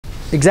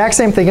exact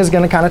same thing is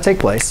going to kind of take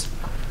place.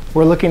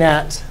 We're looking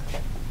at,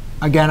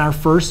 again, our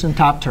first and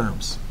top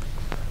terms.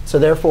 So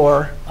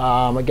therefore,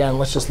 again,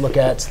 let's just look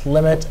at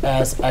limit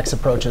as x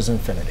approaches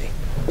infinity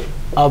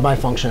of my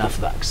function f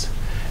of x.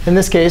 In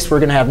this case, we're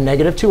going to have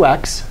negative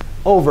 2x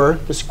over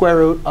the square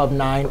root of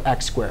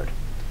 9x squared.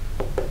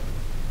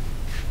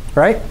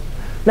 Right?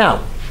 Now,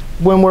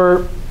 when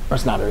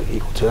that's not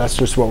equal to, that's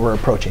just what we're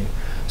approaching.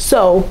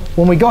 So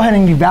when we go ahead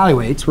and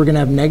evaluate, we're going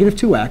to have negative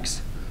 2x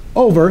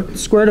over the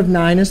square root of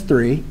 9 is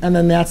 3, and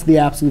then that's the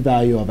absolute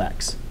value of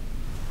x.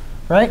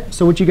 Right?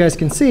 So what you guys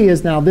can see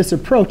is now this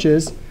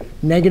approaches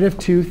negative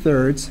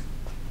 2/3.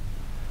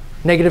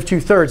 Negative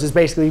 2/3 is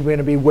basically going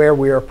to be where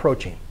we're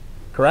approaching.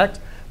 Correct?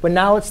 But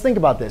now let's think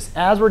about this.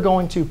 As we're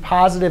going to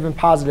positive and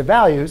positive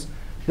values,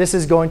 this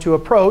is going to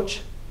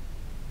approach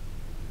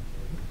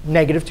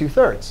negative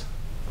 2/3.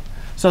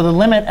 So the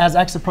limit as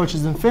x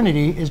approaches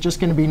infinity is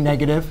just going to be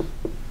negative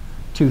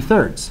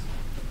 2/3.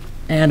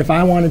 And if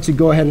I wanted to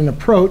go ahead and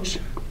approach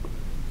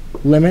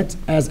limit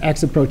as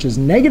x approaches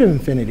negative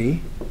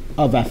infinity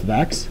of f of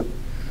x,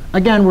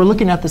 again, we're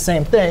looking at the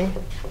same thing,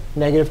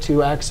 negative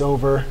 2x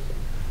over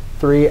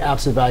 3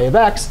 absolute value of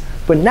x.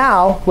 But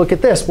now, look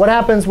at this. What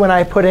happens when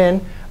I put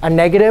in a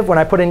negative? When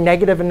I put in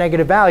negative and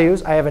negative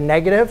values, I have a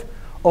negative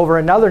over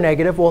another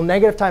negative. Well,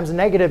 negative times a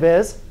negative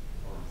is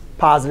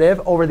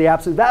positive over the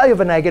absolute value of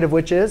a negative,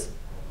 which is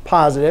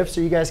positive.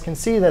 So you guys can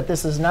see that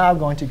this is now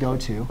going to go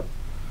to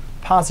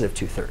positive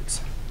 2/3.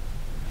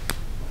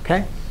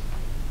 OK?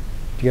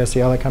 Do you guys see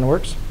how that kind of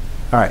works?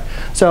 All right.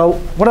 So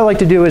what I'd like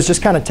to do is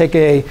just kind of take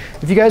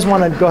if you guys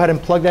want to go ahead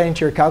and plug that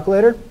into your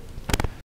calculator.